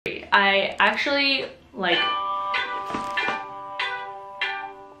I actually like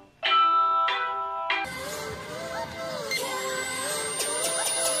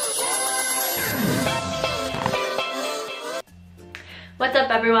What's up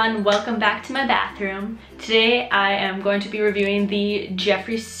everyone? Welcome back to my bathroom. Today I am going to be reviewing the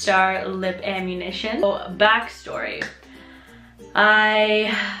Jeffree Star Lip Ammunition. So, backstory.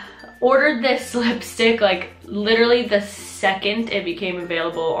 I ordered this lipstick like literally the second it became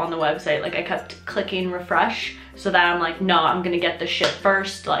available on the website. Like I kept clicking refresh so that I'm like, no, I'm gonna get the shit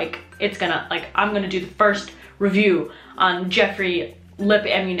first. Like it's gonna, like I'm gonna do the first review on Jeffree Lip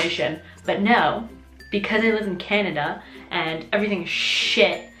Ammunition. But no, because I live in Canada and everything is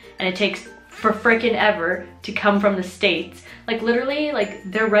shit and it takes for frickin' ever to come from the States. Like literally,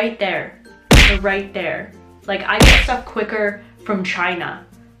 like they're right there. They're right there. Like I get stuff quicker from China.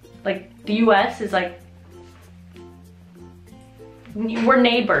 Like the US is like, we're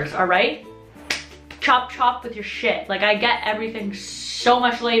neighbors, all right? Chop chop with your shit. Like I get everything so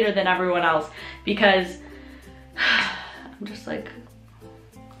much later than everyone else because I'm just like,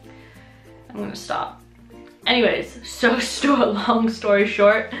 I'm gonna stop. Anyways, so long story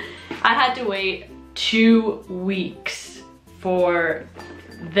short, I had to wait 2 weeks for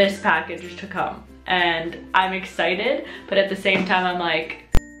this package to come. And I'm excited, but at the same time I'm like,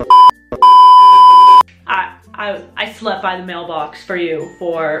 I slept by the mailbox for you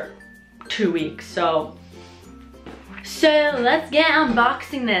for 2 weeks, so let's get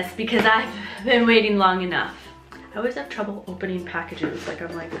unboxing this because I've been waiting long enough. I always have trouble opening packages, like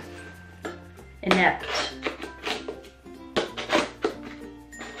I'm like inept.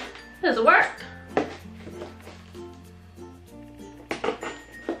 Does it work?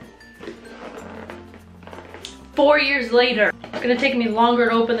 Four years later, it's gonna take me longer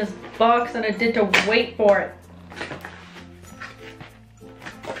to open this box than it did to wait for it.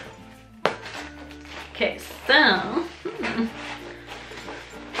 Okay, so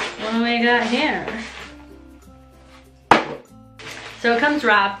what do we got here? So it comes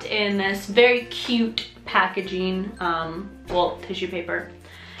wrapped in this very cute packaging, well, tissue paper.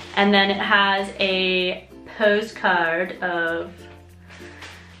 And then it has a postcard of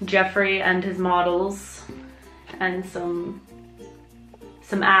Jeffree and his models and some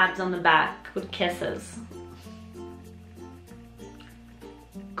abs on the back with kisses.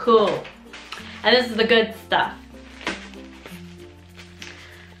 Cool. And this is the good stuff.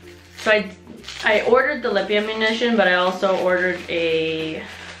 So I ordered the lip ammunition, but I also ordered a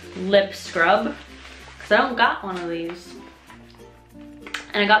lip scrub because I don't got one of these.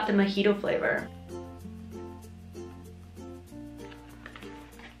 And I got the mojito flavor.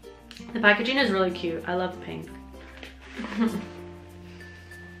 The packaging is really cute. I love pink.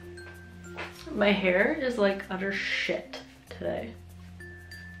 My hair is like utter shit today.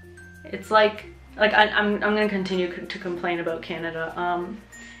 It's like I'm gonna continue to complain about Canada.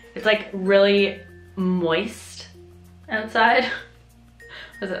 It's like really moist outside.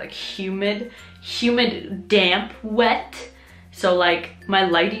 Was it like humid, damp, wet? So like my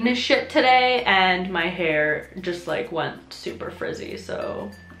lighting is shit today and my hair just like went super frizzy,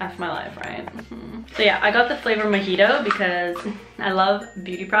 so F my life, right? So yeah, I got the flavor mojito because I love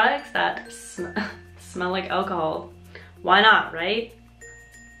beauty products that smell like alcohol. Why not, right?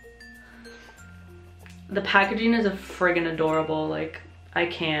 The packaging is a friggin' adorable, like I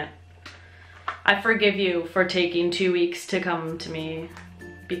can't. I forgive you for taking 2 weeks to come to me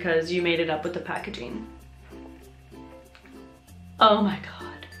because you made it up with the packaging. Oh my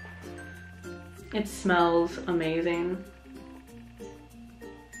god. It smells amazing.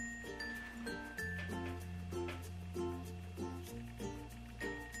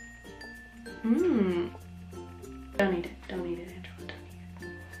 Don't eat it, don't eat it, Angela, don't eat it.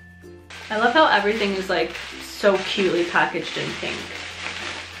 I love how everything is like so cutely packaged in pink.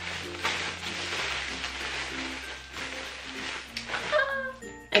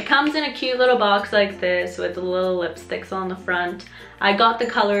 It comes in a cute little box like this with the little lipsticks on the front. I got the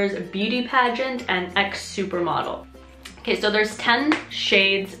colors Beauty Pageant and X Supermodel. Okay, so there's 10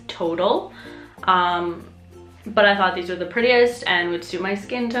 shades total, but I thought these were the prettiest and would suit my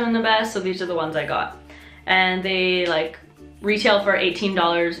skin tone the best, so these are the ones I got. And they like retail for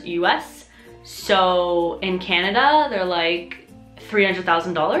 $18 US. So in Canada, they're like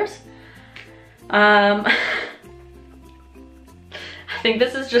 $300,000. I think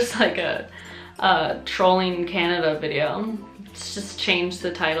this is just like a trolling Canada video. Let's just change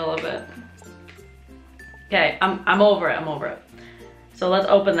the title of it. Okay, I'm over it, I'm over it. So let's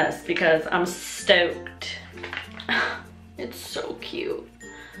open this because I'm stoked. It's so cute.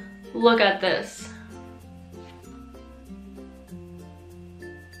 Look at this.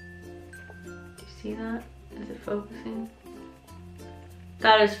 See that? Is it focusing?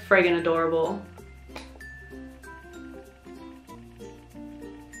 That is friggin' adorable.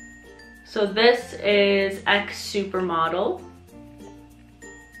 So this is X Supermodel.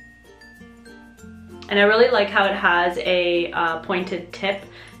 And I really like how it has a pointed tip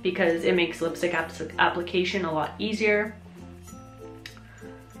because it makes lipstick application a lot easier.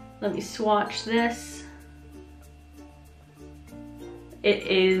 Let me swatch this. It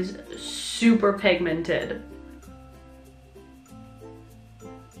is super pigmented.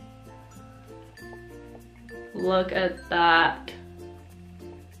 Look at that.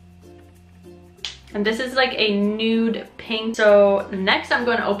 And this is like a nude pink. So next I'm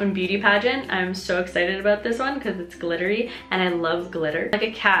going to open Beauty Pageant. I'm so excited about this one because it's glittery and I love glitter. Like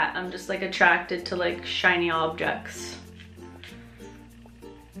a cat, I'm just like attracted to like shiny objects.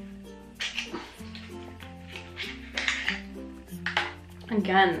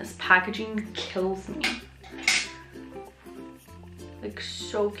 Again, this packaging kills me. Like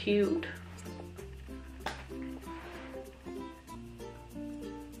so cute.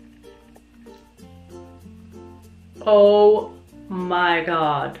 Oh my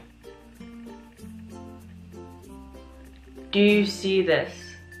god. Do you see this?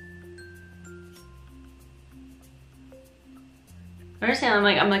 I understand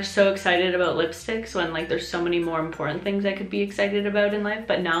I'm like so excited about lipsticks when like there's so many more important things I could be excited about in life,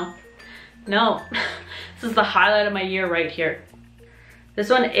 but no. This is the highlight of my year right here. This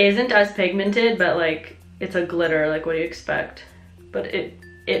one isn't as pigmented, but like it's a glitter, like what do you expect? But it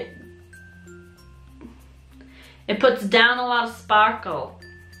puts down a lot of sparkle,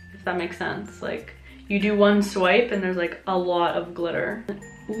 if that makes sense. Like you do one swipe and there's like a lot of glitter.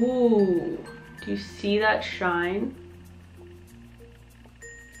 Ooh, do you see that shine?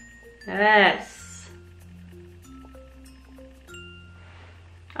 Yes.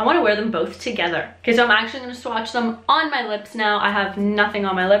 I want to wear them both together. Okay, so I'm actually going to swatch them on my lips now. I have nothing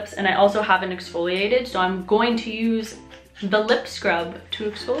on my lips and I also haven't exfoliated, so I'm going to use the lip scrub to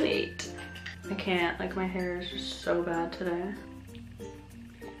exfoliate. I can't, like my hair is just so bad today.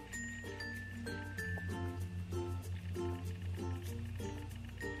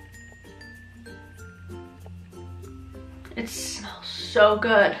 It smells so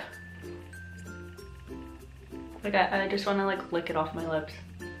good. Like I just want to like lick it off my lips.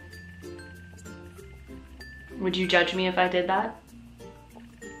 Would you judge me if I did that?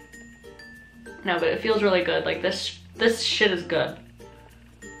 No, but it feels really good. Like this shit is good.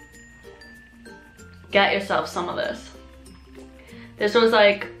 Get yourself some of this. This was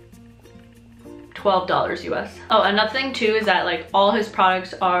like $12 US. Oh, another thing too is that like all his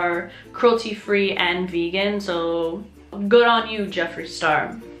products are cruelty free and vegan, so good on you, Jeffree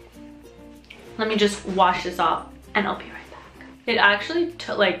Star. Let me just wash this off and I'll be right back. It actually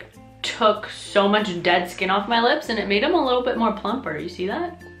took so much dead skin off my lips and it made them a little bit more plumper. You see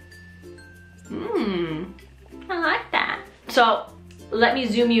that? I like that. So let me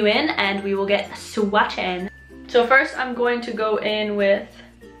zoom you in and we will get swatching. So first I'm going to go in with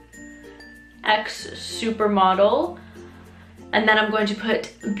X Supermodel and then I'm going to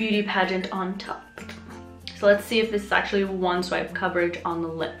put Beauty Pageant on top. So let's see if this is actually one swipe coverage on the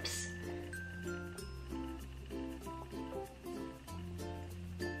lips.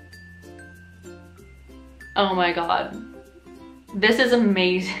 Oh my god. This is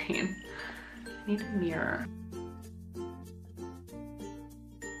amazing. I need a mirror.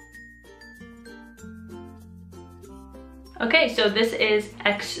 Okay, so this is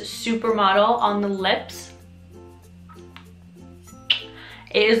X Supermodel on the lips.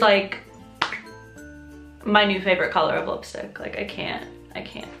 It is like my new favorite color of lipstick. Like I can't.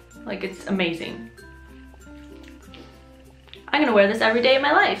 Like it's amazing. I'm gonna wear this every day of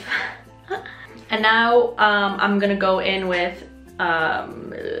my life. And now I'm gonna go in with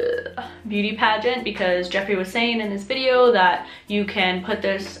Beauty Pageant because Jeffree was saying in his video that you can put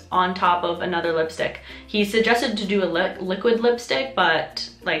this on top of another lipstick. He suggested to do a liquid lipstick, but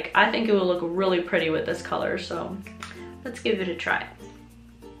like I think it will look really pretty with this color, so let's give it a try.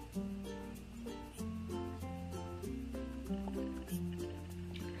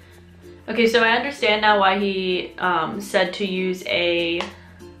 Okay, so I understand now why he said to use a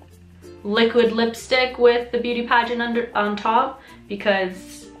liquid lipstick with the Beauty Pageant on top,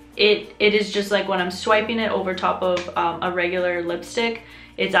 because it is just like when I'm swiping it over top of a regular lipstick,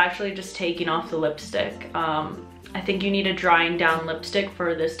 it's actually just taking off the lipstick. I think you need a drying down lipstick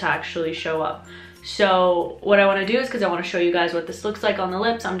for this to actually show up. So what I want to do is, because I want to show you guys what this looks like on the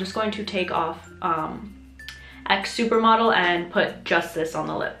lips, I'm just going to take off X Supermodel and put just this on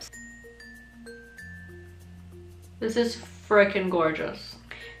the lips. This is freaking gorgeous.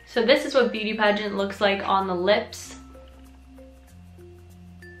 So this is what Beauty Pageant looks like on the lips.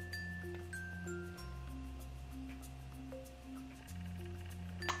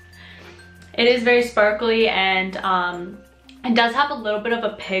 It is very sparkly, and it does have a little bit of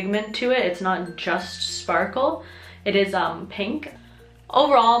a pigment to it. It's not just sparkle. It is pink.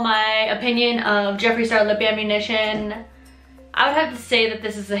 Overall, my opinion of Jeffree Star Lip Ammunition, I would have to say that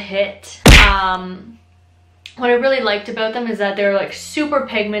this is a hit. What I really liked about them is that they're like super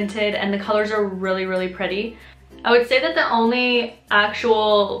pigmented and the colors are really, really pretty. I would say that the only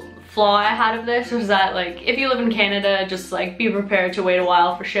actual flaw I had of this was that, like, if you live in Canada, just like be prepared to wait a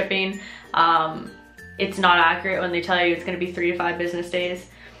while for shipping. It's not accurate when they tell you it's going to be 3 to 5 business days.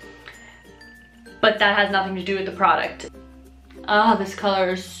 But that has nothing to do with the product. Ah, this color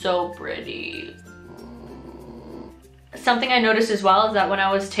is so pretty. Something I noticed as well is that when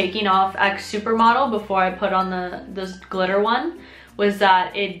I was taking off X Supermodel before I put on this glitter one, was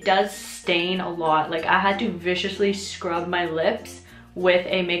that it does stain a lot. Like, I had to viciously scrub my lips with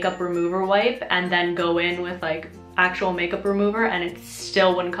a makeup remover wipe and then go in with like actual makeup remover, and it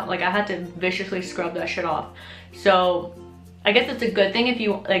still wouldn't come. Like, I had to viciously scrub that shit off. So I guess it's a good thing if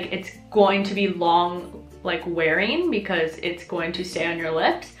you like, it's going to be long like wearing because it's going to stay on your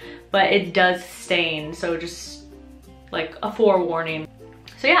lips, but it does stain, so just like a forewarning.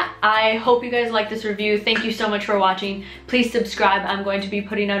 So yeah, I hope you guys like this review. Thank you so much for watching. Please subscribe. I'm going to be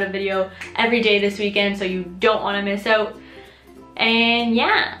putting out a video every day this weekend, so you don't want to miss out. And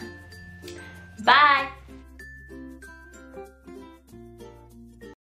yeah, bye.